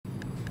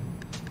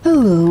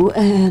Hello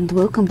and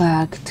welcome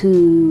back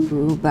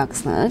to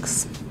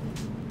Bugsnax,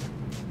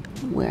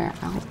 where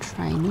I'll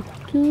try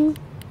not to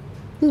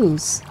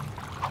lose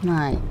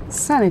my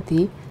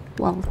sanity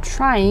while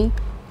trying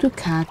to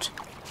catch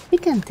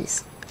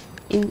Picantis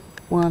in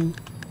one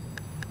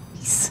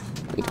piece.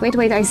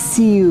 Wait, I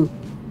see you.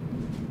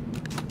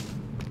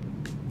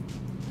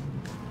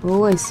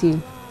 Oh, I see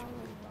you.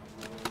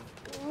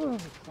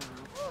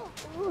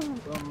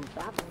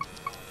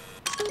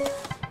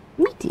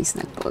 Meaty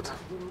Snaktooth.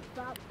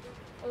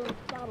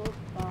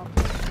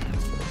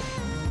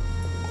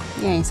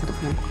 Yeah, instead of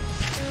him.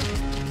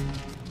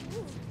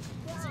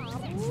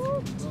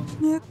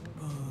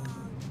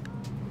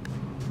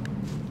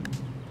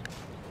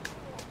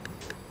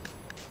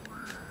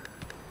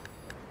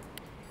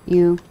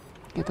 You,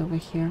 get over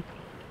here.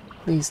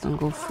 Please don't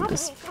go through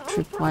this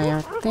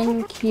tripwire.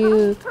 Thank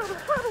you.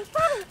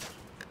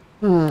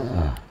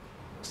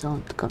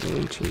 Don't cover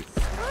your cheek.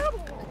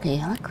 Okay,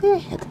 I'll clear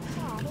ahead.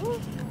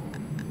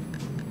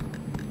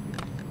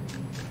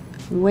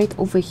 Wait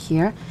over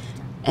here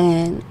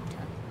and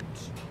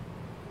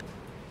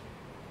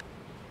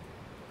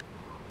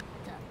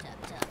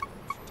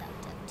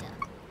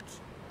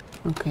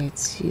okay,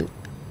 it's you.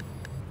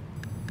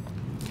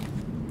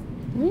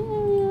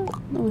 No,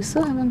 we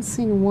still haven't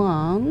seen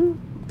one,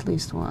 at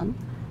least one.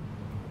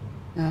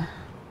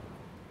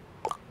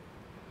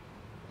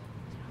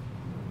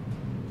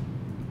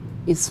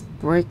 It's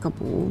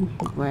breakable,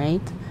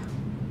 right?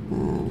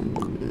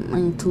 I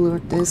need to lure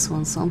this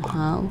one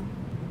somehow.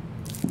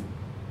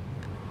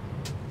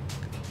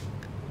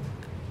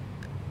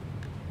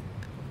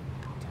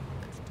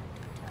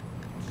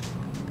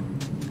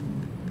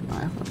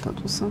 I thought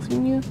that was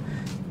something new.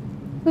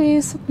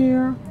 Please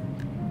appear.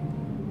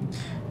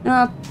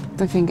 No,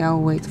 I think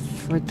I'll wait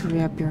for it to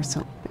reappear,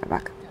 so we're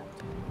back.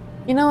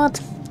 You know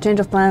what? Change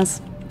of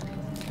plans.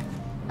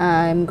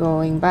 I'm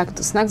going back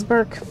to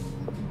Snaksburg.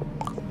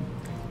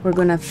 We're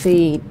gonna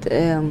feed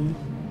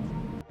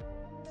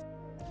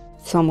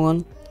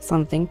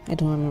something, I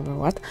don't remember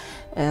what.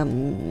 I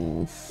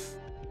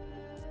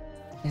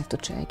have to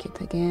check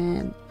it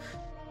again.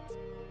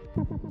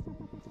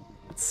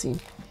 Let's see,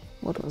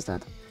 what was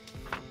that?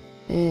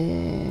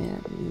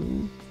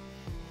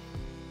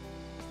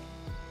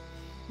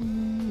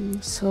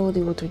 So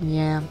the water,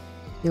 yeah,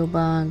 Bill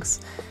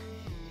bugs,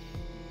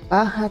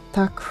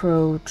 Bahata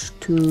Crouch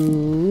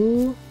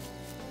to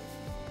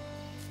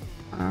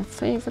our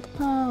favorite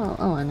pal.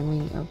 Oh,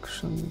 enemy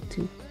auction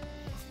too.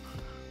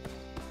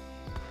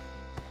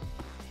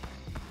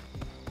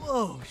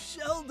 Whoa,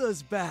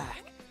 Shelda's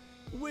back!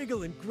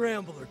 Wiggle and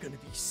Gramble are gonna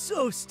be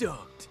so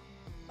stoked!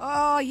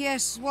 Ah,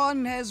 yes,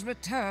 one has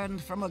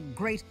returned from a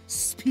great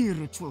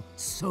spiritual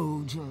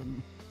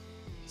sojourn.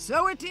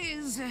 So it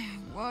is,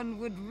 one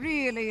would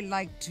really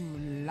like to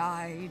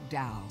lie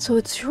down. So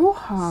it's your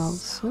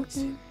house,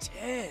 okay.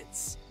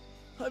 Intense!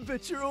 I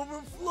bet you're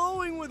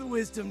overflowing with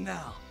wisdom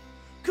now!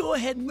 Go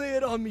ahead and lay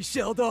it on me,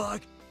 Shell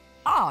Dog!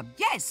 Ah,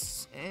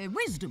 yes,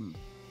 wisdom.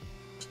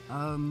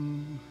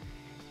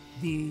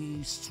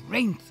 The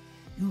strength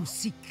you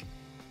seek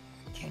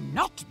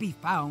cannot be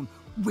found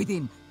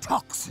within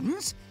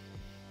toxins,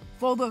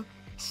 for the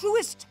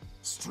truest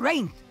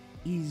strength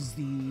is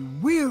the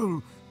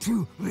will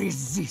to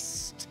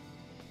resist.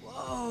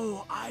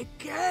 Whoa, I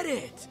get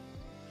it!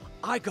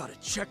 I gotta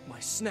check my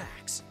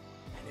snacks,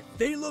 and if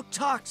they look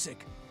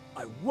toxic,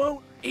 I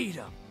won't eat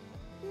them.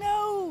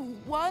 No,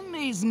 one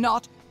is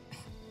not.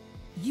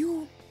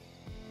 You...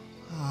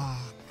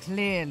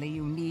 clearly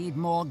you need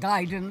more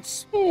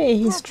guidance. Hey,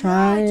 he's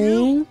Yeah, I do.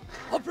 trying.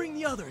 I'll bring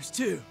the others,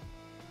 too.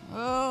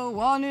 Oh,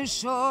 one is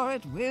sure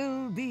it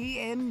will be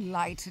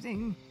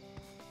enlightening.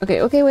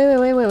 Okay,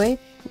 wait.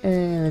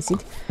 Let's see.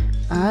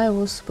 I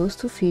was supposed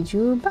to feed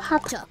you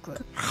Bahat.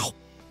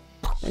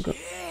 There you go.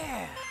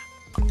 Yeah!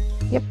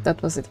 Yep,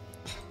 that was it.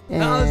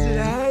 How's it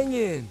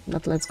hanging?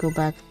 But let's go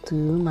back to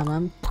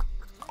Mama.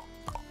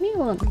 Me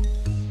one.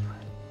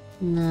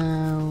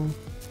 Now.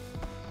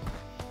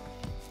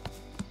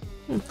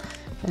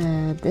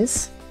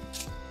 This.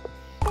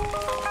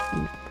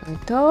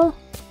 Potato.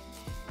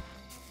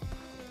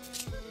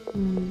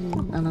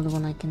 Another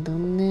one I can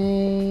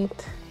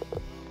donate.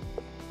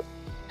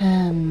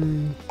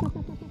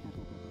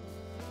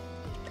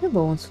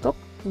 Turbo wants to talk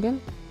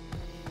again.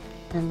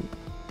 And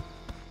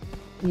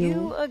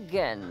you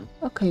again.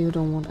 Okay, you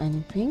don't want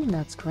anything.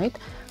 That's great.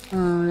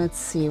 Let's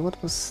see.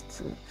 What was?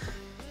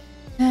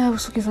 I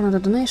was looking for another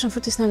donation.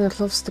 Fruity snack that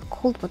loves the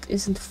cold but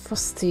isn't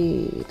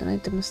frosty.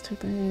 Donate the mustard.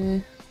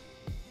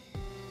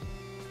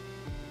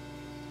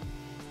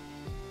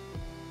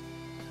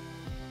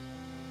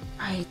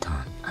 I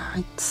don't.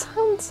 It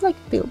sounds like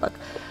Billbug.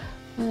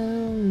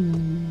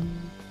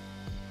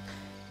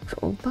 For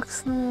all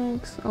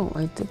Bugsnax. Oh,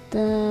 I did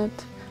that.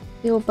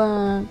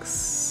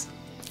 Billbugs.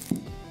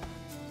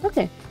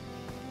 Okay.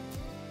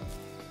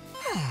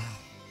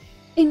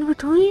 In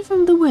return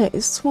from the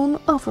West, one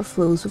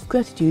overflows with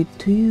gratitude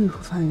to you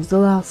who finds the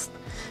last.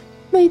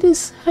 May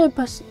this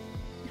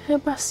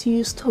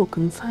herbaceous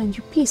token find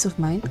you peace of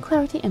mind,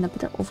 clarity, and a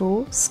better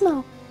overall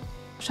smell.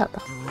 Shut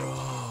up.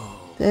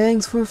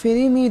 Thanks for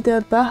feeding me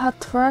that bad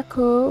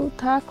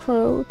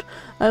tackroot.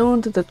 I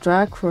wanted a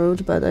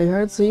tackroot, but I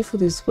heard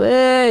seafood is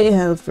way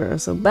healthier,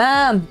 so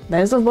bam!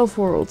 Best of both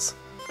worlds.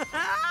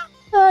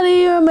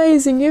 Daddy, you're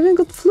amazing. You even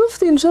got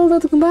fluffed and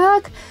showed to come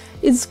back.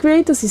 It's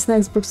great to see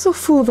Snaksburg so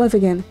full of life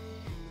again.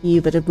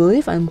 You better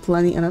believe I'm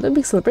planning another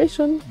big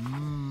celebration.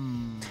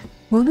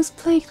 One is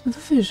plagued with a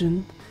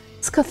vision,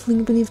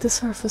 scuttling beneath the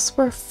surface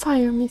where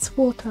fire meets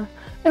water,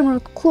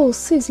 emerald claws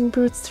seizing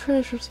birds'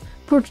 treasures,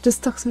 purge the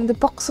toxin in the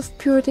box of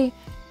purity.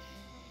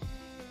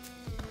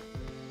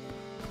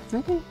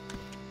 Okay.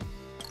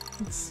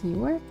 Let's see,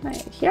 where am I?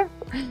 Here?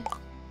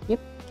 Yep.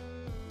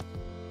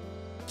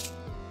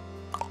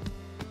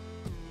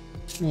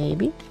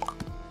 Maybe.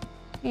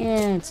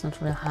 Yeah, it's not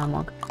really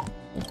hammock.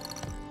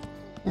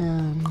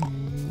 I'm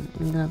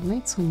gonna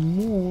make some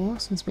more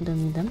since we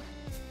don't need them.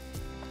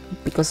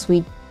 Because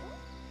we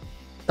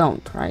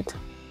don't, right?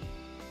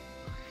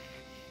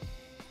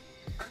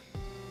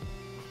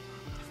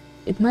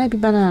 It might be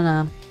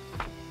banana.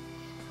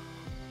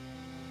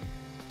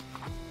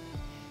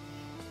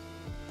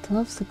 It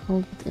loves the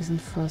cold but isn't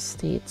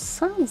frosty. It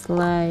sounds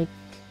like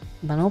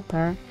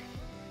banana.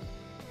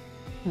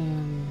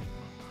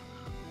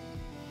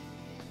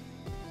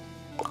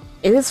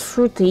 It is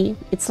fruity.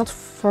 It's not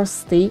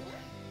frosty.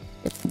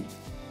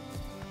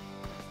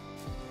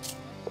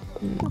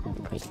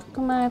 Great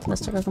coconut,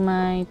 Lester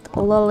coconut,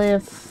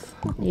 olive,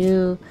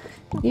 you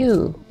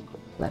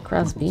black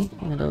raspberry,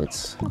 even though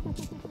it's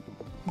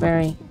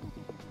very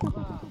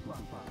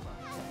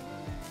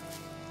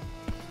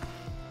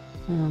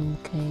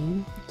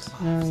okay, it's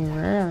very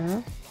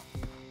rare.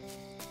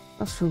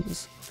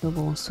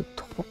 Philbo wants to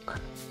talk.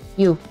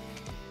 You.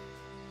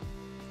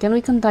 Can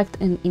we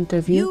conduct an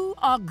interview? You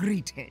are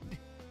greeted.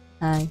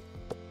 Hi.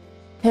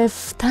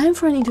 Have time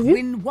for an interview?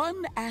 When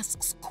one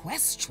asks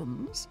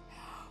questions,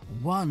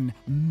 one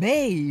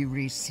may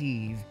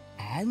receive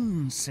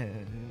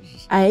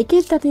answers. I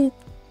get that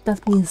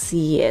that means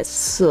yes,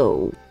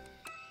 so...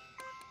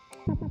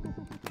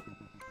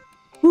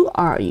 Who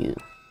are you?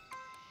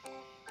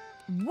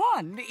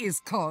 One is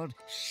called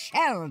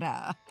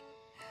Shelda.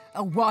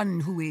 One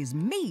who is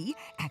me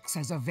acts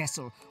as a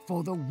vessel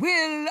for the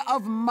will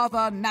of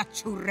Mother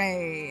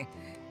Nature.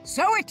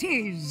 So it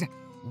is.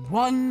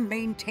 One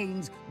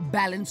maintains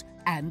balance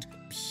and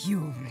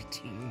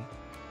purity.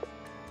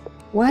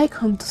 Why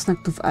come to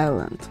Snaktooth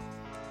Island?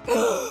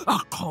 A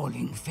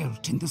calling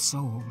felt in the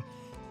soul.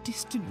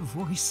 Distant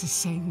voices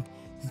saying,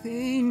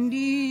 they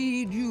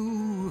need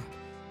you.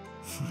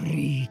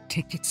 Free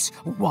tickets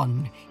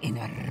won in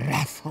a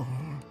raffle.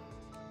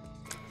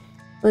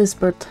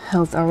 Lisbeth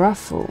held a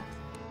raffle.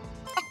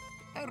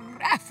 A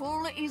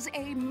raffle is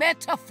a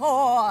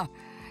metaphor.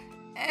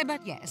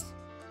 But yes.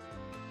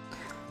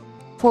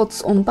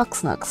 Thoughts on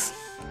Bugsnax?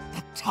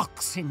 The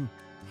toxin.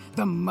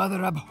 The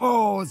mother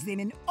abhors them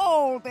in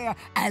all their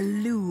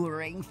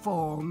alluring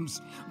forms.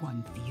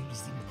 One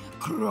feels them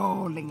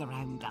crawling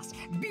around us,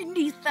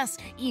 beneath us,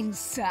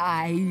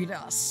 inside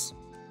us.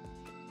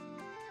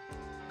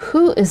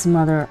 Who is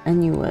Mother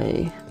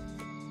anyway?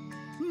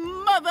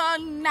 Mother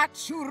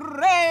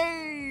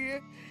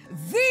Nature!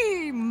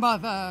 The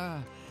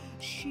Mother!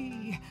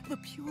 She, the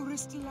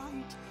purest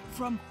light,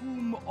 from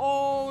whom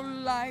all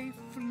life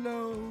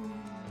flows.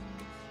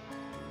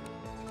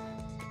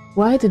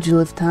 Why did you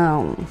leave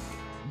town?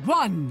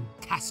 One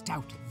cast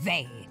out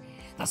they,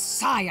 the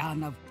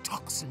scion of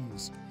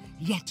toxins.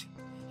 Yet,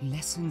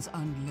 lessons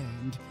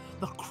unlearned,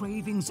 the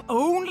cravings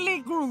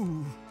only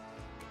grew.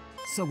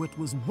 So it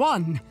was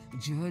one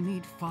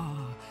journeyed far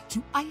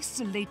to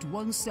isolate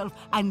oneself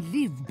and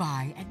live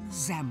by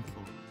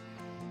example.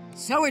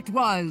 So it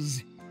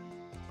was.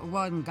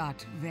 One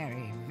got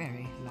very,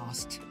 very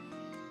lost.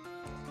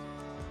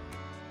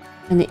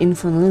 And the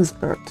infant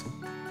Lisbeth.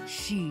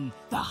 She,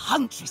 the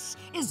huntress,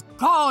 is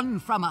gone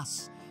from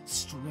us,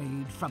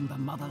 strayed from the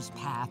mother's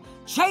path,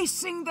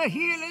 chasing the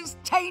healer's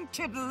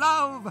tainted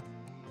love.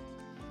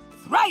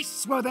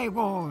 Thrice were they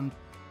warned,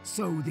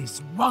 so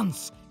this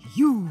once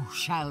you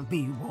shall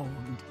be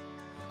warned.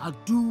 A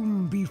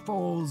doom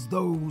befalls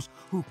those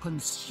who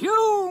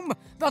consume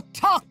the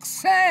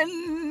toxin.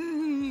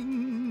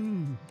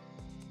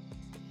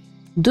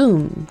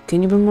 Doom.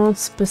 Can you be more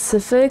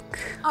specific?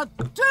 A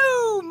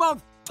doom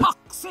of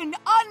toxin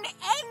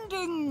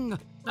unending.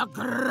 The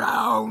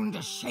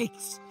ground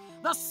shakes.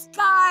 The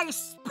sky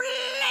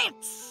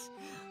splits.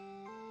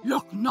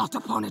 Look not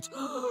upon it.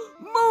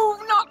 Move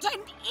not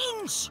an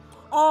inch,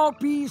 or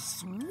be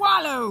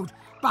swallowed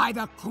by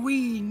the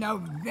Queen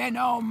of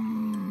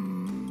Venoms.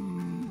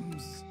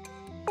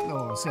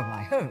 Or so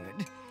I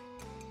heard.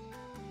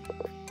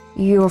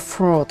 You're a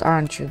fraud,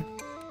 aren't you?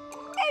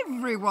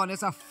 Everyone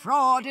is a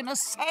fraud in a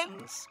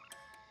sense.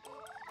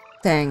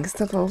 Thanks,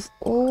 that was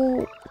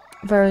all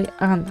very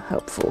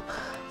unhelpful.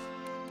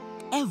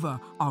 Ever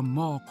are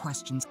more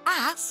questions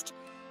asked,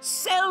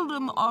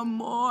 seldom are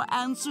more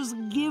answers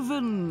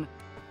given.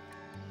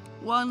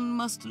 One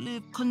must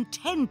live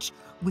content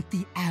with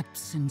the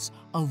absence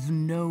of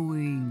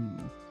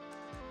knowing.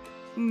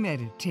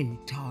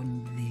 Meditate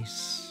on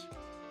this.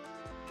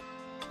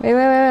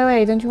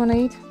 Wait, don't you want to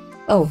eat?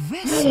 Oh,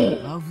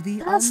 Vessel of the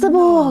that's the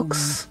unknown.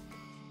 box.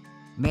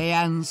 May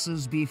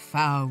answers be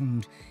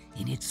found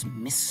in its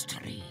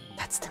mystery.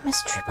 That's the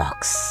mystery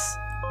box.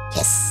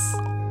 Yes.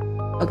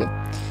 Okay.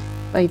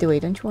 By the way,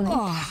 don't you want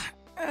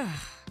to eat?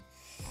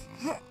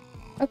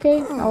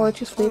 Okay, I'll let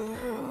you sleep.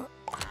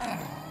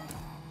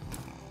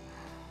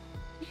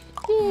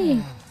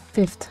 Yay.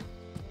 5th.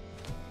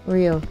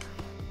 Real.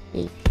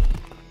 Yay.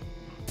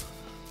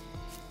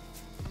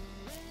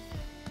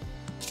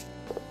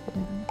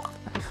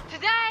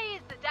 Today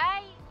is the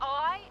day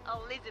I,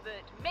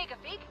 Elizabeth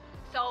Megafig,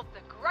 solved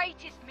the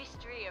greatest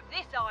mystery of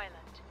this island.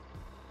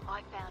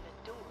 I found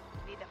a door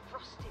near the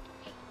frosted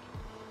peak.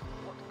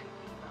 What could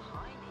be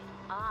behind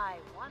it, I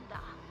wonder.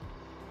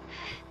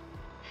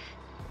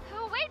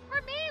 Wait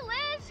for me,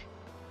 Liz!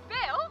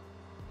 Bill,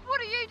 what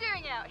are you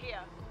doing out here?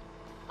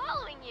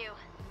 Following you.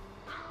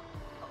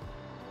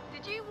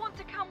 Did you want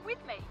to come with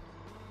me?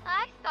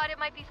 I thought it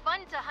might be fun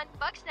to hunt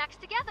Bugsnax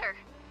together.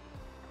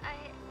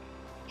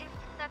 If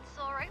that's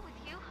all right with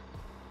you.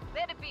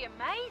 That'd be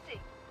amazing.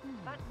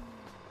 But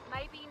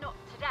maybe not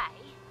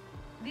today.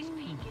 This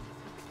peak is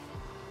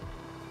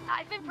a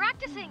I've been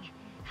practicing.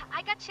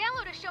 I got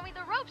Cello to show me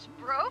the ropes,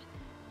 bro.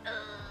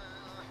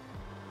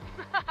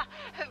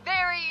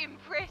 very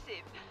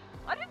impressive.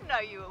 I didn't know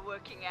you were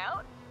working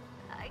out.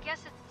 I guess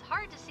it's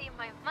hard to see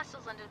my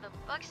muscles under the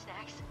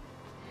Bugsnax.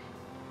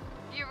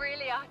 You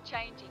really are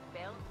changing,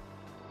 Bill.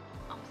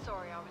 I'm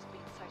sorry I was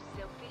being so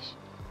selfish.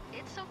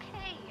 It's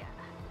okay.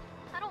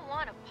 I don't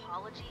want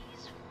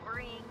apologies,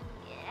 worrying,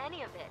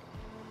 any of it.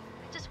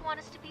 I just want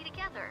us to be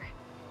together.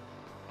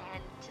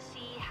 And to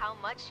see how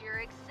much you're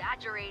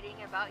exaggerating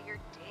about your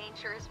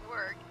dangerous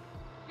work.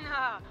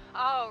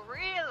 Oh,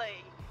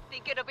 really?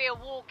 Think it'll be a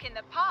walk in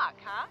the park,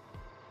 huh?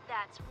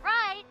 That's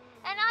right.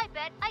 And I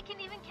bet I can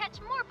even catch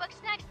more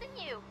Bugsnax than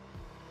you.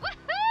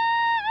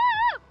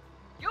 Woohoo!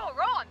 You're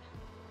on.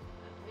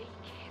 But be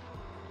careful.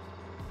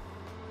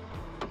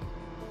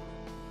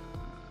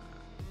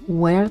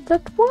 Where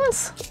that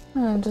was?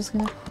 I'm just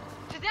gonna.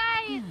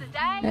 Today is the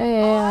day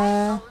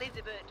Yeah. I,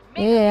 Elizabeth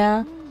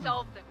Yeah. Megafig,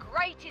 solved the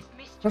greatest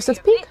mystery Frosted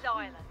of Peak? this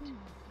island.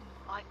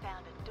 I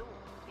found a door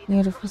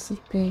Near the Frosted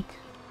Peak.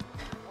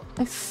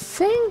 I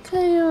think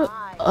I.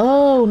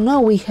 Oh no,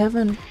 we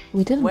haven't.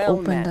 We didn't Well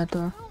open met. that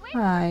door.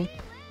 Hi.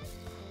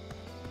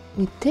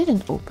 We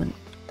didn't open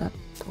that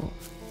door.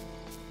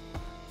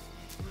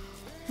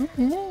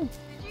 Okay. Did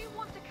you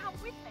want to come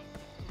with me?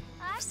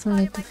 I Still thought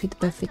need it to might be feed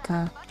fun to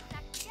Beffica. hunt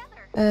Bugsnax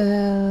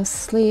together.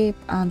 Sleep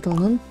until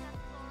noon.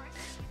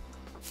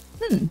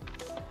 That's all right.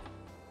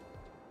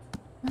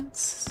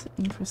 That's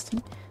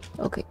interesting.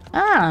 Okay.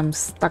 I'm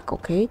stuck,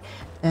 okay.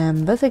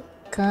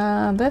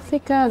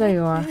 Beffica, there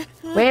you are.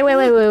 Wait.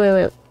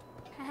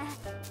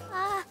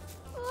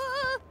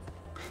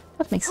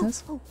 That makes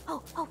sense.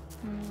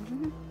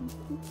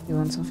 You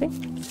want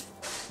something?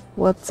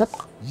 What's up?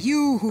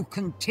 You who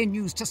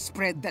continues to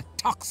spread the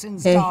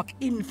toxin's Hey. dark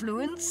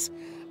influence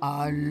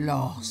are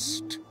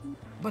lost.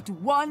 But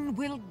one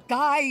will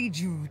guide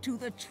you to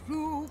the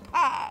true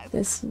path.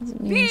 This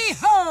means...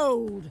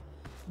 Behold!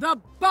 The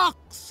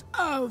box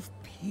of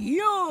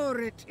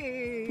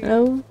purity!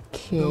 Those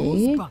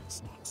Okay.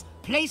 Bugsnax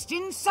placed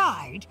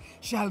inside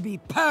shall be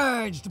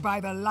purged by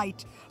the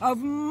light of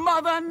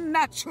Mother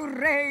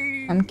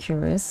Nature. I'm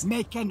curious.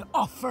 Make an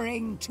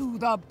offering to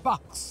the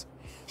box.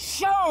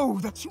 Show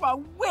that you are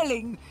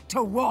willing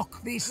to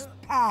walk this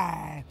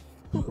path.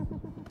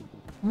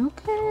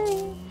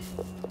 Okay.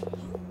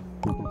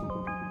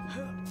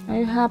 Are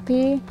you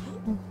happy?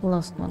 I've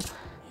lost one.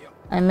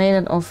 I made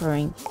an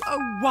offering. A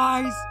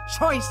wise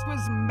choice was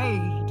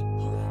made.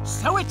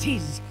 So it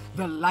is.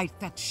 The light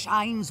that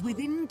shines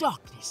within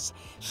darkness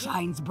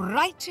shines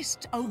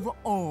brightest over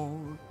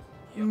all.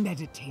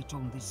 Meditate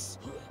on this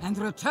and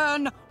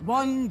return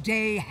one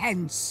day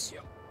hence.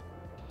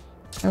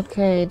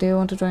 Okay, do you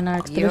want to join our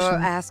expedition? You're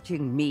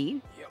asking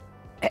me?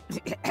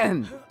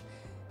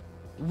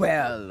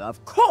 Well,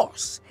 of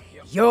course.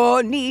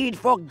 Your need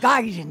for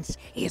guidance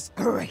is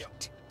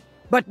great.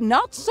 But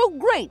not so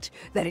great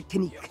that it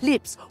can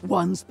eclipse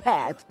one's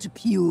path to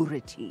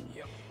purity.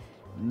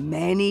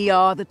 Many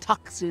are the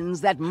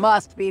toxins that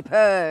must be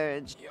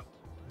purged.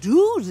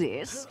 Do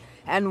this,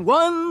 and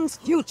one's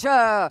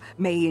future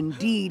may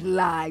indeed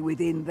lie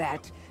within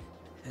that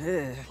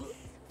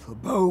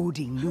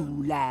foreboding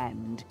new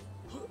land.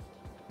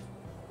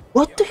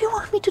 What do you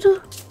want me to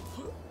do?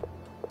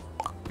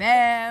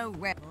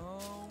 Farewell.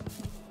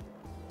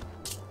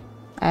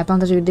 I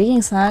planted you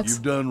digging sacks.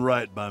 You've done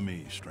right by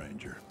me,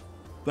 stranger.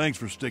 Thanks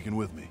for sticking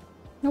with me.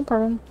 No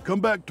problem.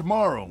 Come back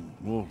tomorrow.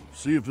 We'll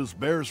see if this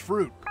bears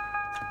fruit.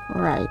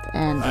 Right,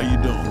 and How you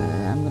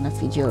doing? I'm gonna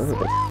feed you a little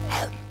bit.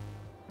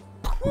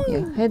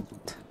 Your head,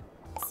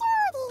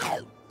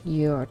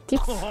 your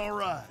teeth, All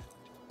right.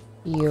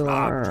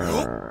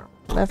 your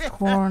left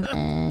horn,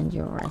 and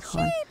your right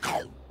horn.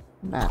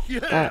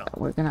 But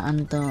we're gonna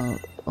undo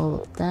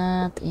all of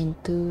that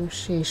into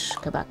shish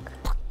kebab.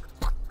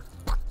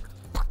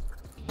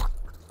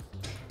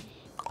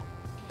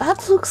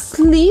 That looks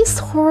least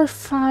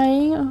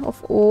horrifying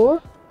of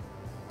all.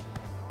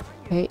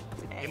 Okay.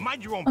 Hey,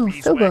 mind your own Oh,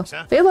 beeswax, Philbo.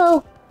 huh?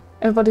 Philbo!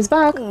 Everybody's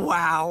back.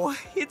 Wow,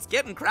 it's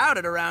getting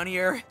crowded around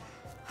here.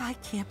 I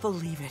can't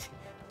believe it.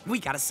 We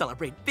gotta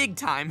celebrate big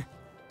time.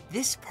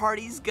 This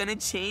party's gonna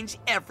change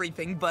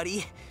everything,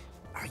 buddy.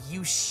 Are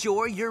you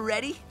sure you're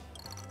ready?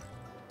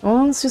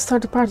 Once you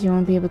start the party, you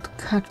won't be able to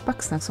catch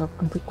Bugsnax or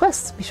complete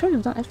quests. Be sure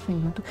you've done everything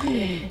you want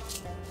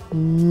to.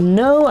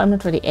 No, I'm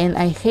not ready. And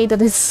I hate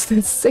that it's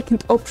the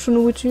second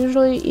option, which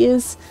usually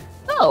is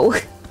no.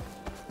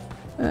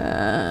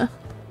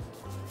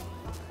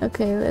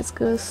 Okay, let's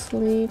go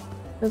sleep.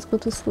 Let's go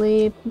to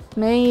sleep.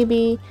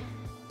 Maybe.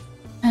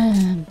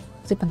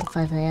 Sleep until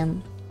 5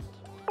 AM.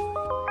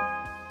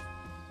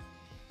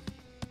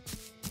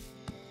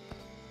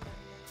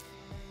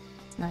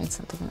 No, it's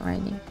not even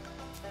raining.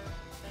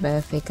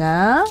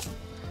 Befika,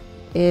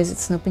 is it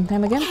snooping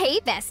time again? Hey,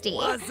 bestie.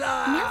 What's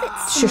up? Now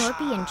that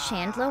Snorpy and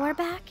Chandlo are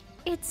back,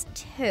 it's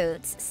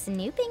totes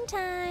snooping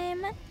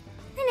time.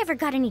 I never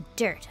got any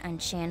dirt on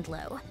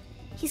Chandlo.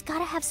 He's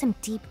gotta have some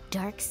deep,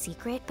 dark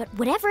secret, but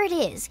whatever it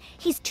is,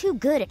 he's too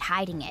good at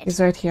hiding it. He's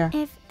right here.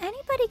 If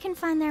anybody can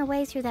find their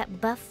way through that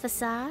buff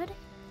facade,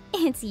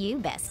 it's you,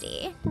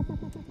 bestie.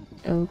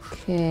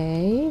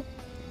 Okay.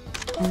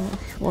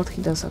 What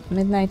he does at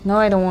midnight? No,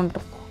 I don't want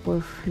to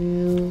with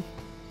you.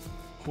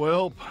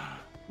 Well,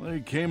 they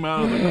came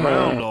out of the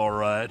ground all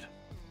right.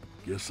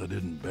 Guess I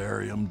didn't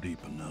bury them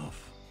deep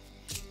enough.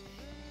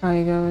 Are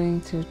you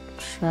going to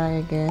try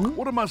again?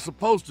 What am I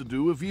supposed to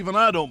do if even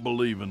I don't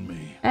believe in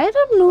me? I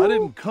don't know. I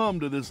didn't come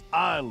to this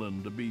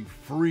island to be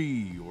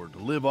free or to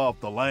live off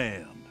the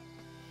land.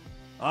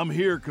 I'm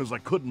here because I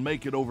couldn't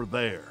make it over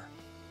there.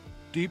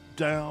 Deep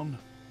down,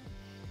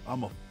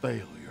 I'm a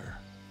failure.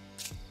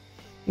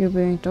 You're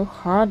being too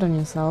hard on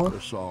yourself.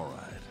 It's all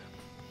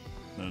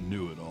right. I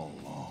knew it all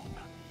along.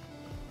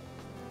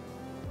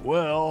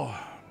 Well,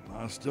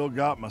 I still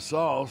got my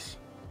sauce.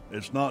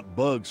 It's not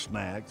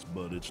Bugsnax,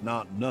 but it's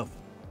not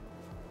nothing.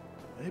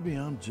 Maybe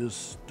I'm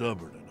just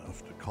stubborn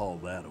enough to call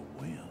that a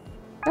win.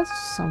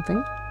 That's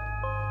something.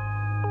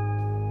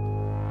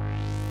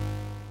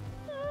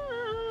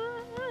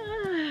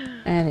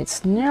 And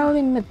it's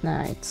nearly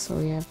midnight, so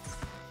we have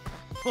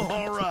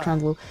All right.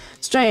 Chandlo.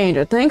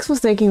 Stranger, thanks for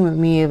sticking with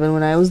me even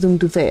when I was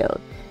doomed to fail.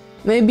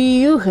 Maybe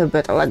you have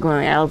better luck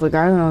going out of the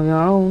garden on your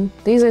own.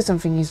 These days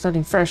something new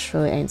starting fresh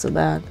really ain't so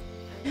bad.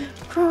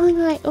 Crawling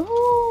like,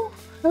 oh,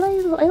 I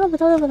love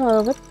it, I love it, I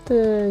love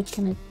it.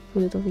 Can I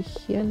put it over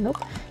here? Nope.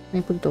 Can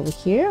I put it over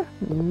here?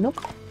 Nope.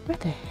 Where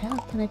the hell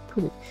can I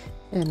put it?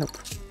 Nope.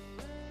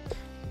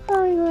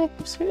 Crawling like,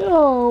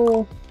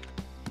 oh.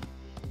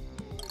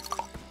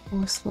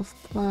 Most of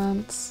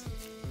plants.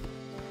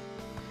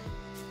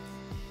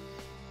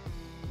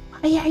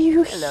 Why are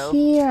you Hello.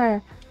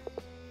 here?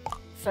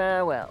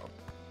 Farewell.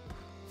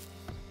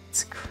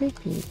 It's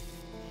creepy.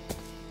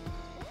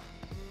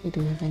 Okay,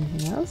 do you have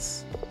anything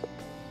else?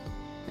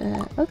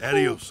 Okay.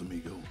 Adios,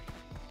 amigo.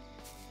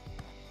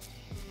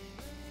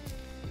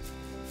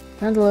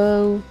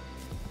 Chandlo.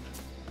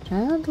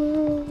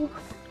 Chandlo.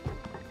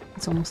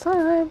 It's almost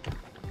time.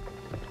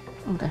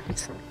 Oh, there it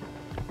is.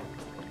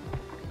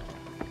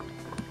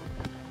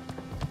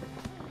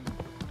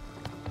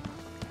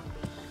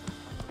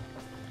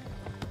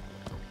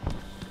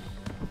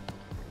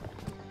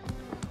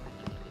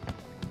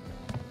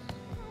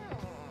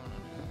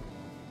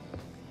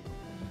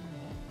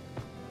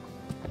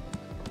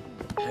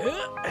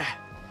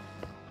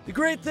 The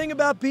great thing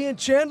about being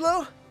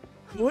Chandlo,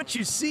 what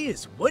you see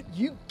is what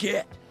you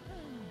get.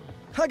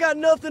 I got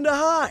nothing to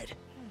hide.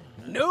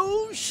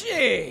 No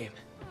shame.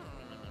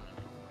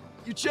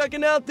 You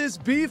checking out this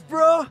beef,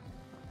 bro?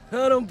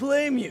 I don't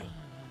blame you.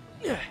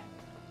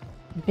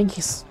 I think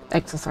he's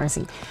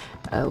exercising.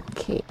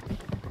 Okay.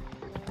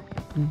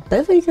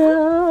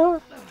 Bevika!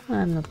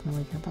 I'm not gonna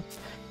wake up.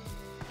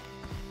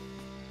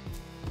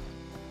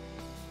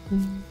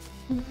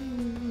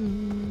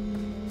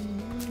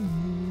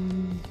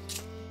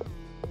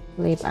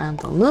 Late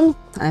until noon.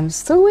 I'm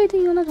still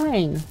waiting on a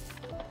train.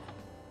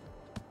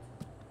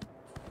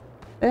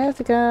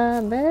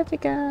 Bevika!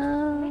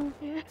 Bevika!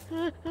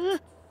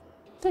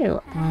 There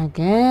you are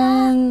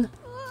again.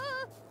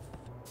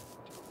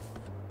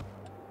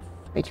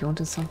 Wait, you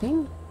wanted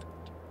something?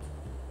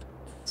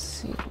 Let's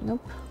see.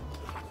 Nope.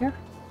 Here.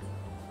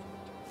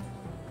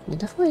 You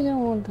definitely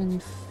don't want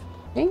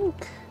anything.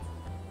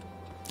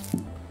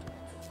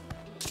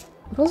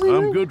 What was I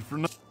I'm doing? good for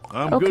now.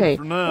 I'm Okay, good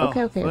for now.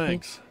 okay.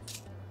 Thanks.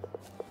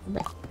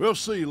 We'll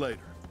see you later.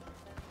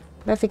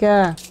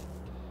 Befika.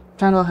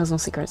 Chandlo has no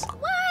secrets.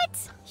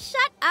 What?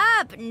 Shut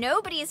up!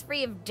 Nobody is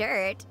free of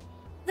dirt.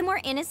 The more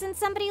innocent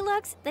somebody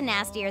looks, the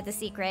nastier the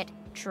secret.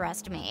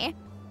 Trust me.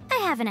 I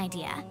have an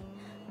idea.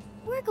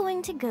 We're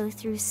going to go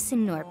through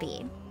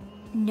Snorpy.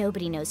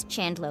 Nobody knows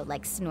Chandlo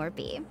like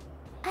Snorpy.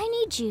 I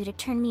need you to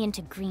turn me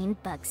into green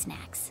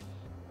Bugsnax.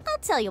 I'll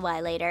tell you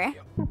why later.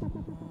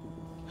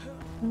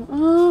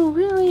 Oh,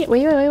 really?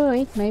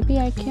 Wait. Maybe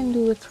I can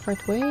do it the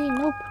right way?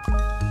 Nope.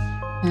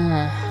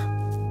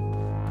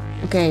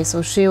 Okay,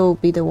 so she'll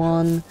be the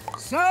one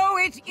So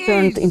it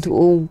turned is. into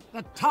all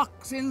The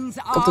toxins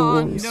of the are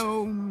worms.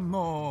 no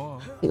more.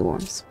 The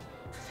worms.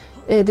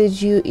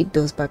 Did you eat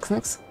those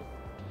Bugsnax?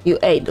 You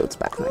ate those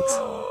Bugsnax.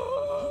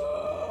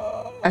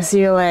 I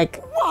see your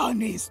leg.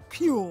 One is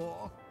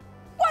pure.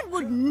 One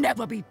would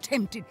never be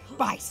tempted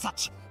by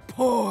such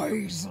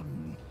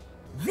poison.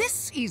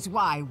 This is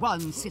why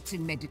one sits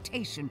in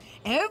meditation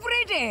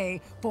every day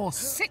for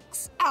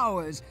 6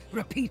 hours,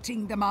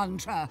 repeating the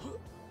mantra.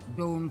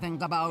 Don't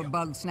think about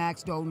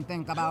Bugsnax, don't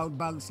think about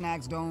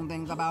Bugsnax, don't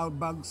think about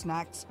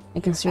Bugsnax. I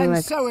can see your And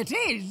leg. so it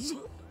is,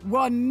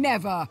 one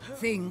never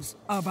thinks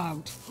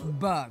about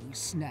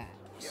Bugsnax.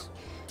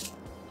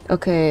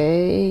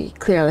 Okay,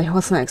 clearly.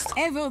 What's next?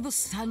 Ever the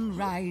sun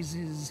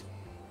rises,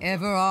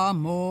 ever are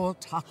more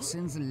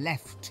toxins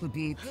left to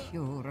be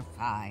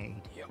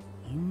purified.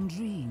 In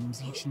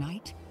dreams each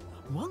night,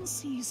 one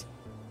sees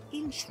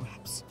inch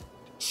wraps,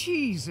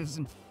 cheeses,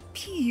 and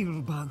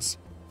peel bugs.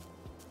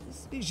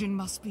 This vision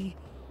must be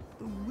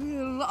the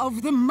will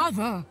of the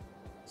mother.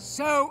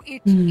 So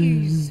it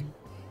is.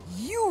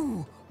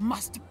 You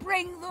must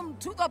bring them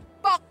to the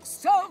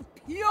box of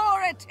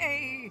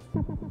purity.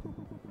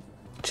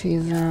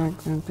 Cheeser,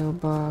 Grandpa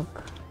Bug,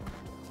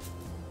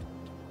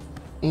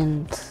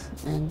 Int,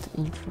 and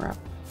Interrupt.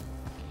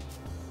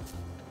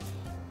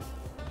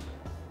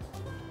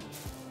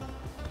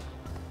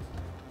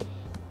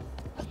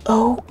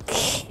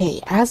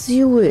 Okay, as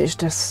you wish.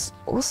 There's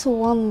also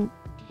one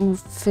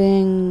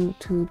thing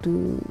to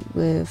do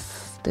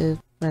with the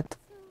red.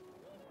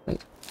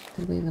 Wait,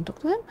 did we even talk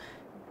to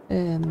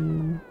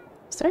him?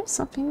 Is there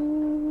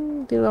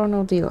something? Deal or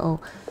no deal? Oh.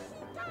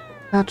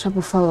 Catch a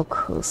buffalo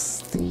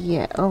coast.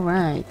 Yeah,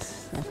 alright.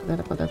 I forgot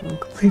about that one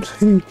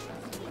completely.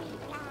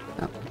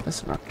 Oh,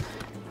 that's rock.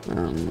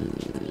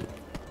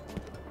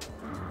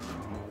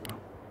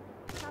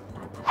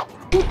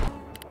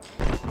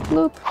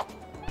 Bloop.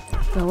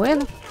 Go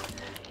in.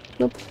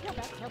 Bloop.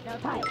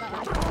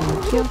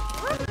 Thank you.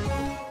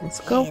 Let's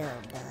go.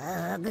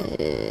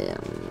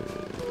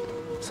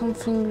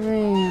 Something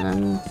green.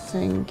 I'm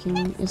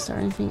thinking, is there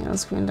anything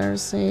else green there?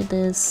 Say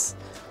this.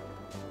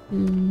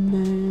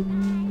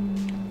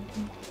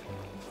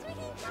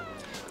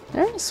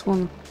 There is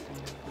one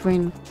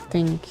green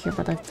thing here,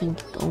 but I think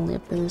it only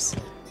appears.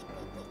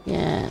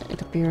 Yeah,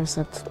 it appears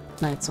at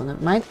night, so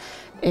never mind.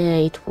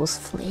 It was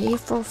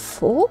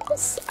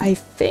flavorfuls, I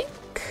think.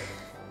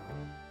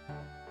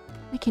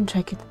 I can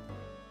check it.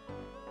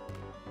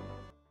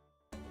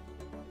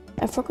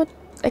 I forgot.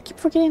 I keep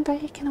forgetting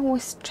that I can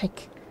always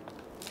check.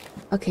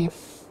 Okay,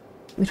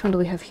 which one do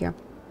we have here?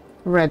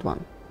 Red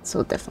one,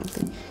 so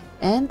definitely.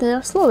 And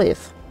there's slow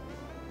leaf.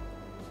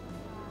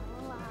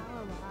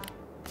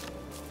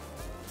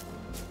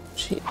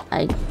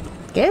 I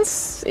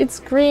guess it's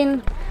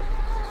green.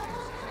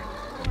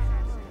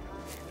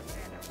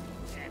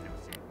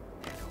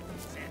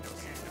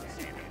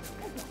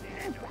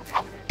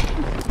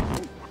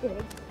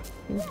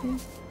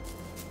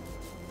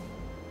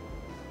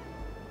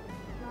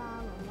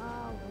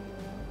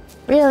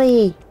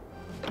 Really?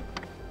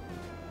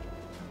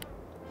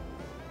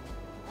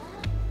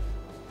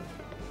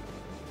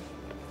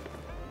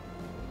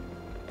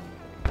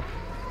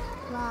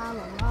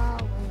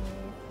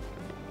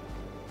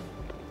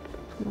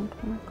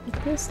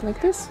 Like this,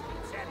 like this.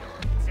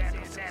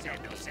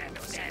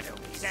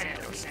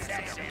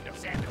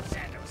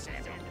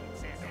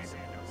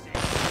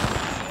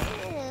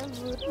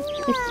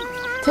 It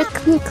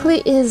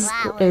technically is.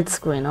 It's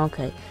green,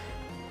 okay.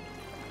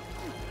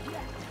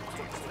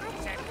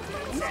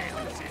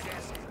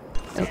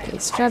 Okay,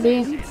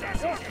 Stubby.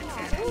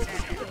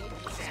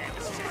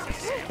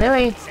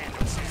 Really?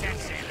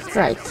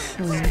 Right.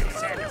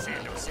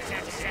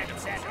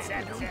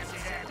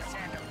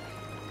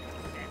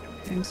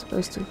 I'm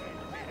supposed to.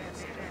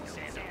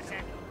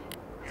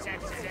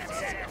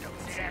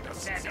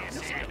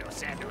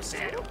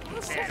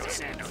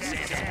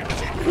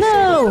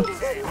 No!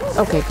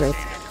 Okay, great.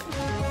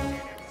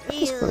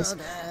 I suppose.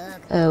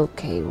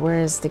 Okay,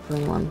 where is the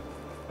green one?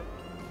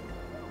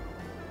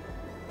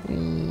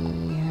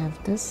 We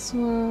have this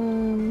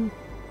one.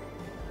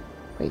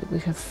 Wait, we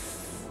have.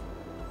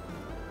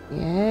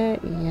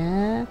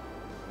 Yeah.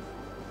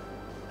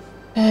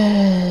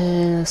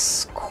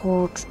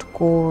 Scorched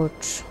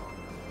Gorge.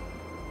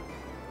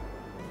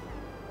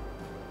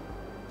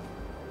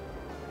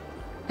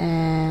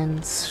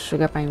 And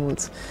Sugar Pine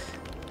Woods.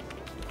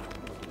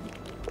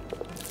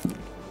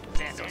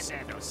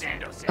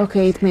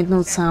 Okay, it made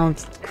no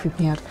sound. Creep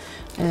me out.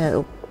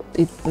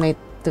 It made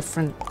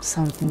different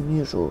sound than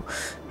usual.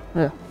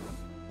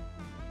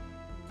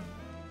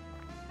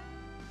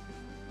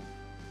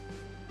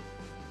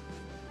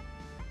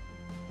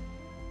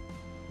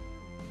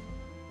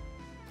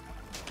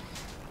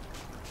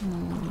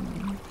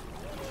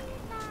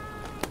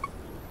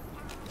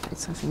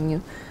 It's something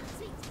new.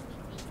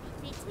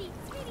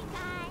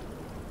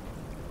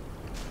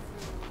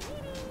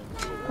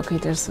 Okay,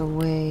 there's a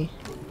way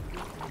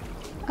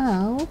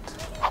out,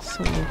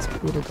 so let's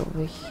put it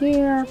over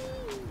here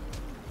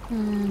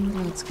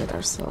and let's get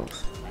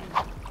ourselves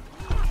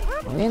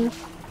Go in.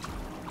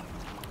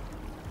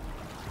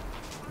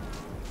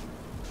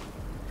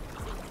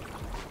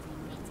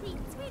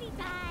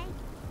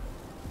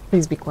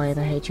 Please be quiet,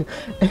 I hate you.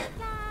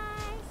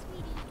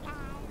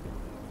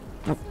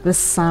 Oh, the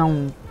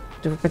sound,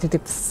 the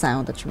repetitive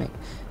sound that you make.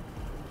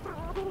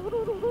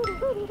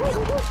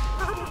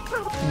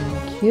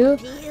 Thank you.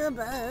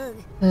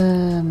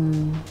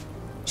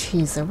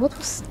 Cheeser, what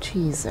was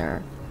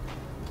cheeser?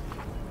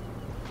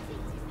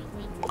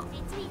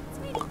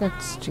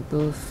 That's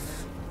Jiboof.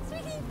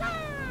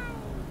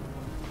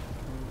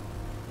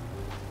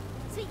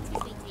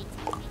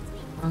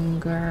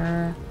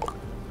 Hunger.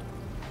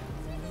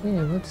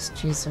 Wait, what is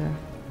cheeser?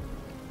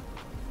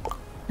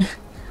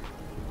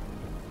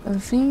 I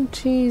think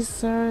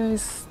cheeser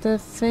is the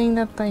thing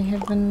that I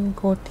haven't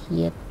got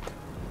yet.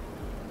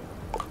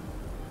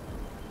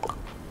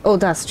 Oh,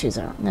 that's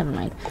cheeser. Never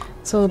mind.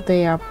 So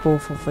they are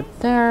both over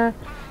there.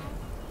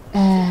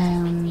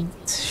 And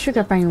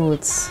sugar pine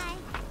woods.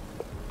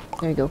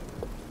 There you go.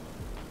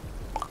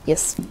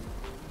 Yes.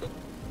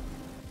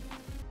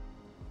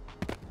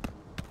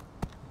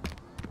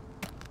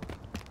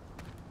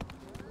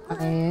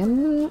 I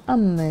am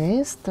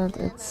amazed that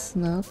it's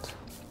not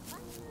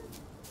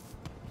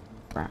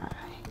right.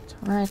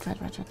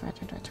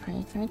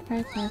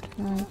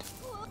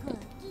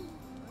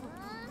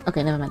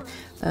 Okay, never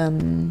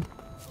mind.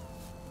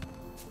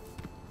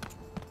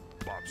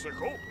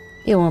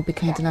 You won't be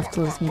kind enough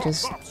to let me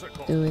just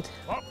do it.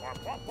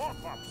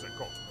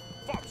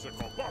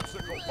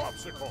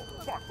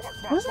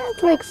 Wasn't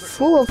it like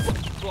full of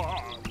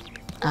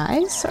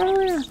ice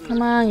earlier?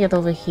 Come on, get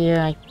over here.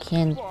 I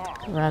can't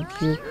grab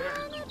you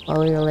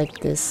while you're like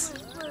this.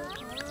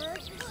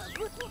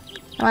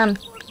 Come on.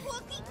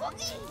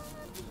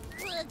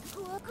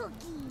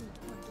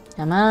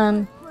 Come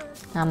on.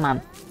 Come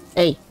on.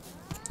 Hey,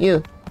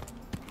 you.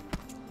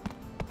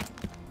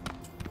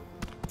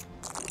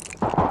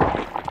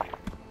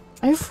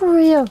 Are you for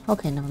real?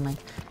 Okay, never mind.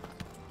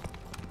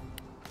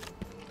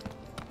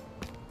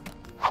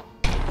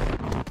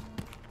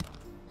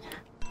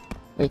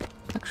 Wait,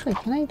 actually,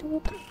 can I do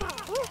it?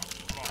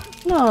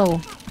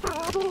 No.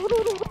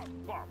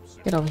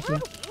 Get over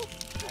here.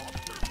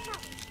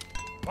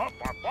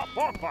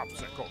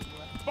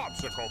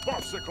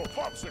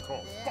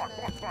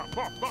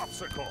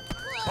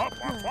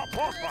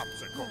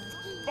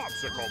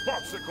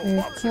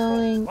 You're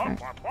killing.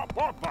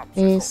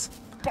 Please.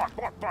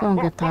 Don't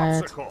get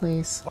tired,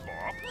 please.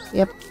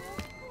 Yep.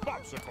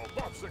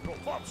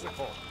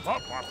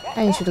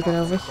 I need you to get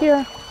over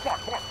here.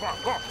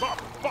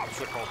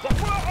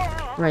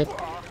 Right.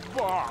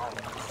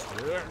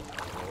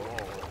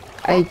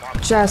 I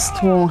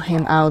just want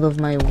him out of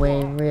my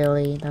way,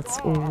 really. That's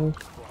all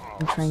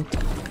I'm trying to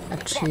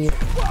achieve.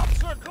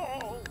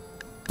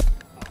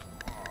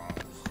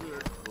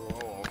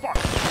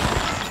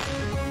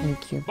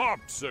 Thank you.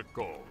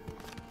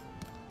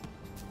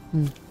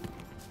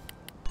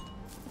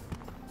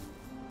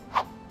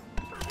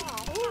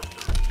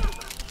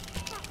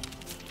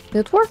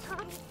 Did it work?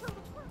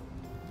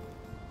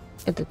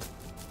 It did.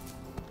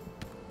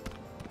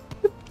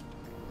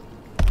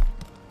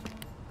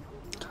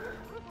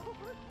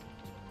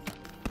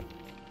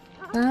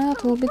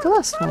 That will be the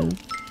last one.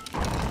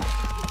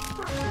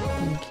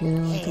 Thank you,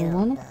 little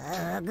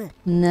one.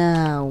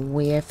 Now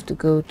we have to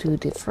go to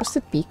the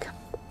Frosted Peak.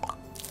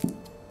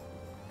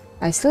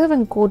 I still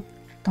haven't got...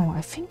 No,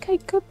 I think I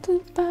got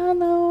the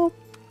banner...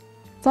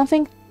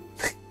 Something?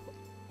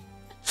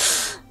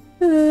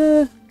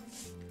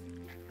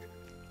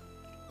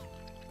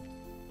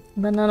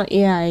 Banana,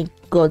 yeah, I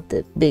got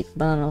the big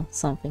banana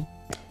something.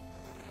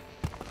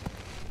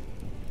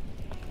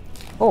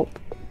 Oh.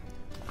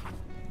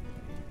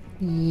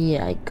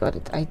 Yeah, I got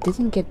it. I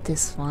didn't get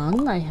this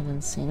one. I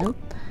haven't seen it.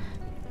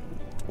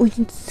 We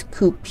need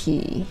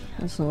Scoopy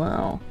as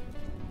well.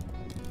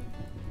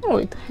 Oh,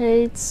 it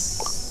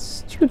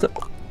hates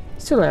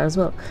Stula as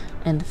well.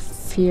 And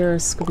Fear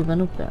Scoopy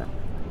Banupi.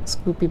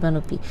 Scoopy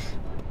Banupi.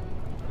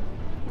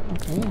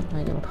 Okay, I have no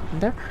idea what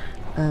happened there.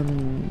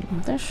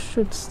 There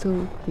should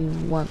still be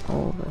one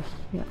over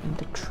here in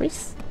the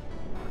trees.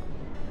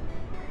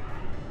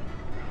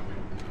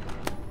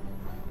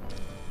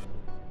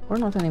 Or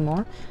not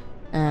anymore.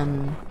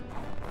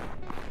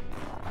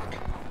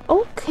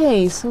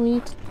 Okay, so we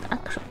need to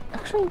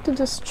actually need to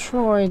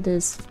destroy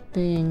this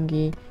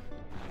thingy.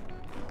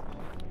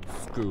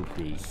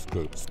 Scoopy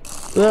scoops.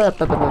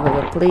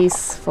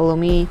 Please follow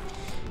me.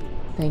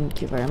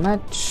 Thank you very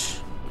much.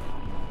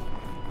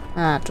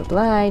 Much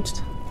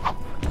obliged.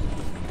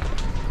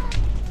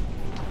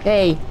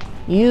 Hey,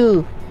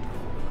 you!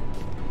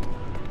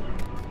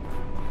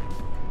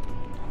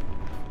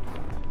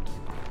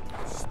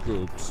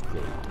 Scoop,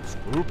 scoop,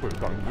 scoopy,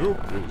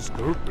 banupi,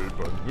 scoopy,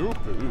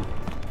 banupi.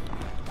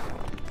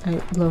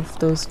 I love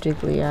those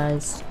jiggly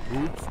eyes.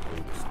 Scoop, scoop,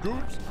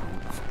 scoop,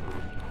 scoop,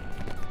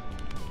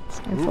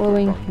 scoop. You're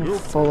following? You're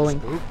following.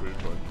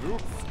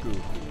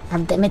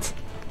 God damn it!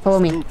 Follow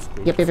me.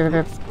 Yep.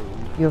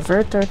 You're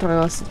very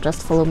territorial,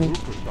 just follow me.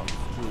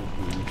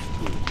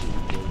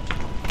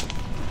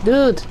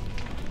 Dude!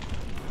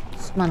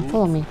 Come on,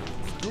 follow me.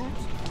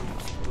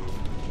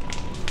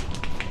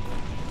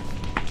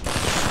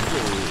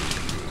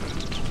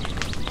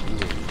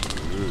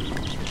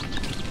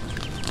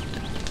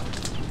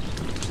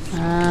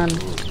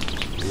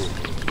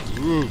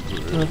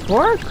 Will it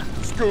work?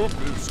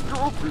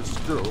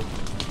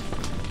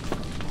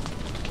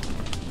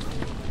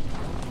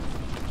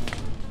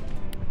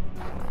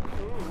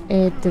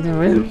 It didn't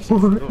really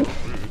work.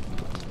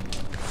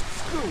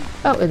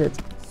 Oh, it did.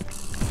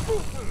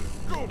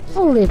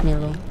 Oh, leave me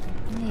alone.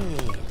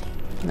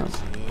 No.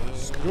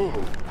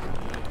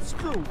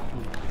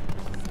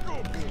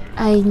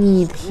 I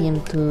need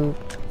him to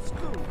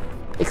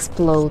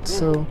explode,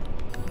 so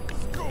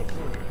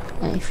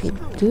if you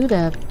do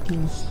that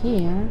in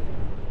here,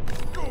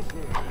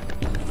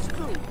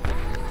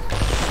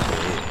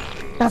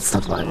 that's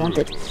not what I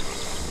wanted.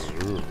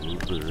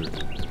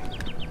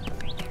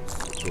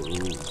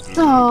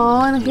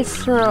 Oh, and he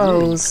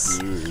froze.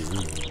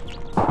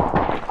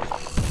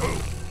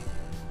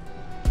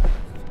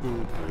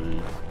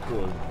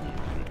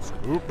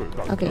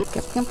 Okay,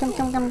 come. Come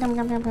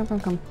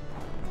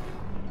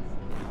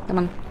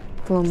on,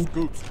 follow me.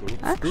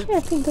 Actually, I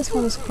think this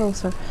one is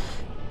closer.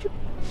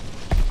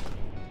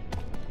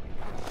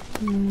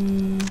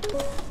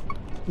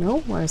 No,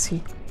 where is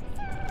he?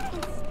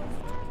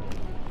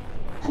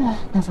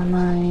 Never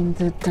mind,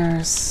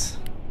 there's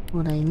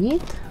what I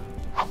need.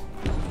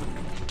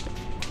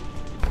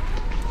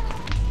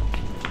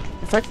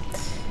 Perfect.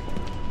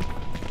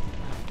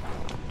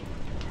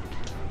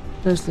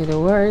 There's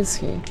little, where is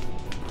he?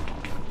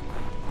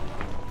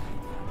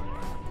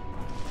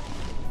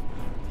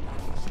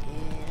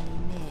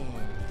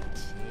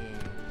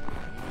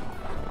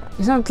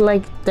 It's not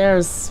like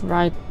there's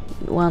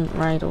one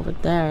right over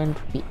there and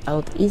it would be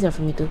out easier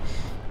for me to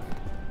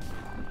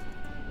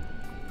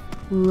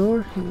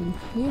lure him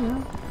in here.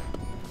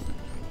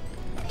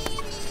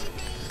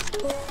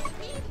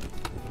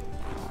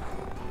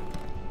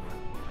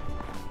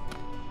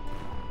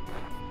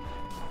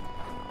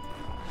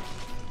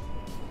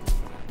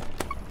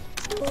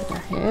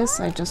 There he is.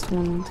 I just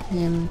want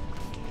him.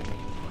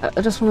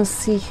 I just want to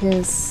see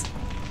his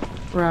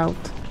route.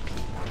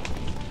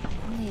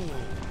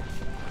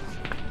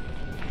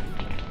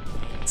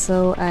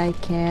 So I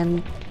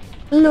can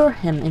lure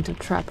him into a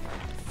trap.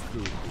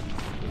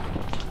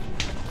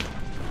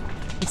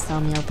 Please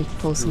tell me I'll be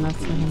close enough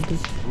for him to.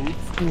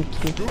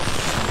 Thank you.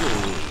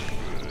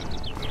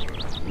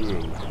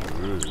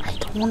 I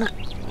don't wanna.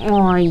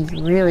 Oh, I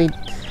really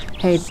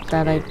hate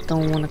that I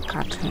don't wanna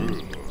catch him.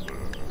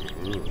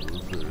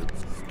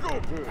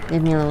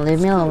 Leave me alone,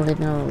 leave me alone, leave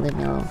me alone, leave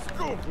me alone.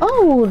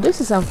 Oh, this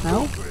is out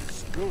now.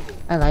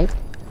 I lied.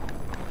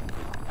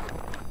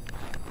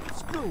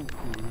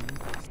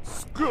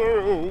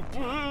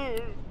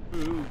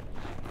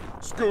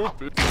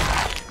 Scoop it.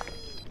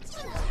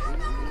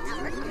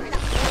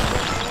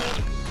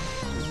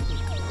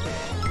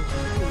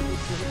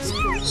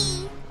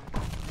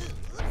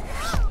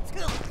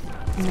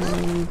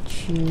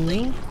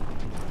 Chewy.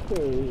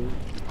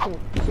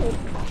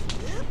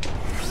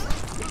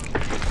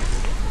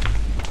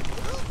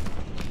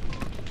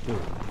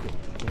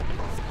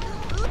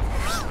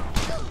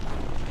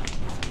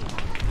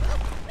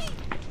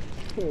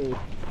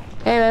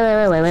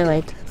 Hey,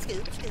 wait.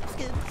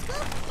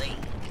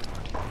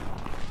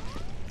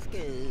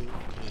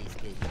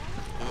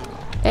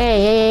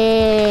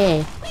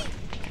 Hey.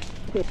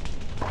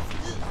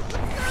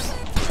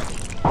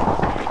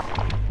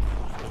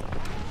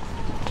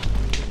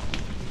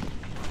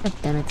 God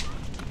damn it.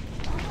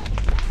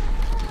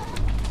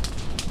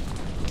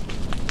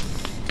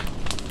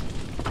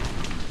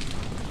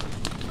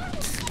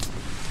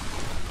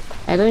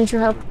 Hey, don't you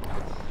help?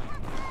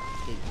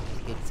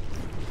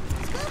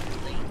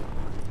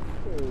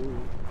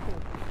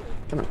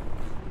 Come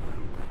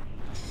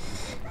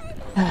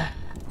on.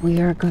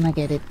 We are gonna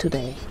get it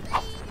today.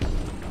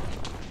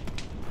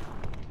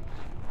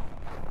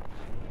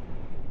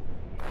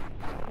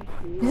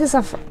 This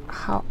is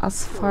how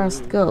as far as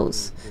it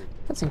goes.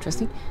 That's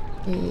interesting.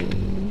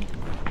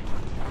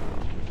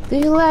 Do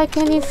you like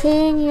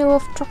anything? You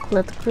love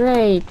chocolate.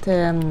 Great.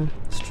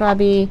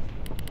 Strawberry.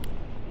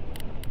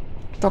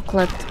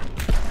 Chocolate.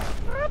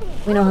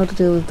 We know how to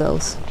deal with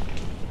those.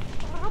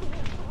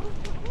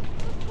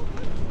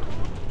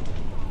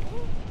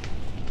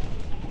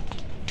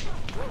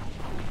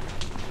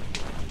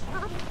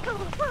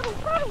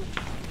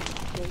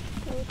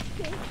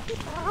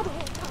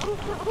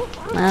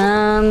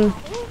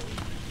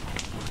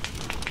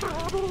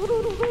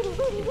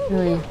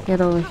 Really,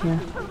 get over here.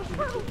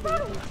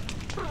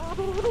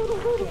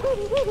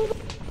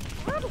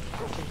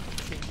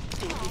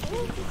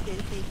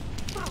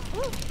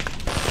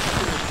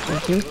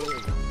 Thank you.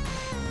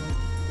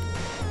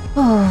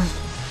 Oh,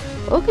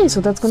 okay, so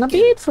that's gonna be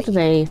it for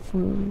today.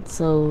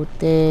 So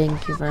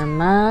thank you very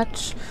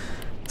much.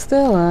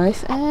 Stay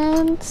alive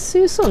and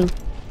see you soon.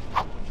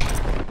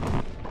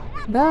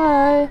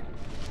 Bye.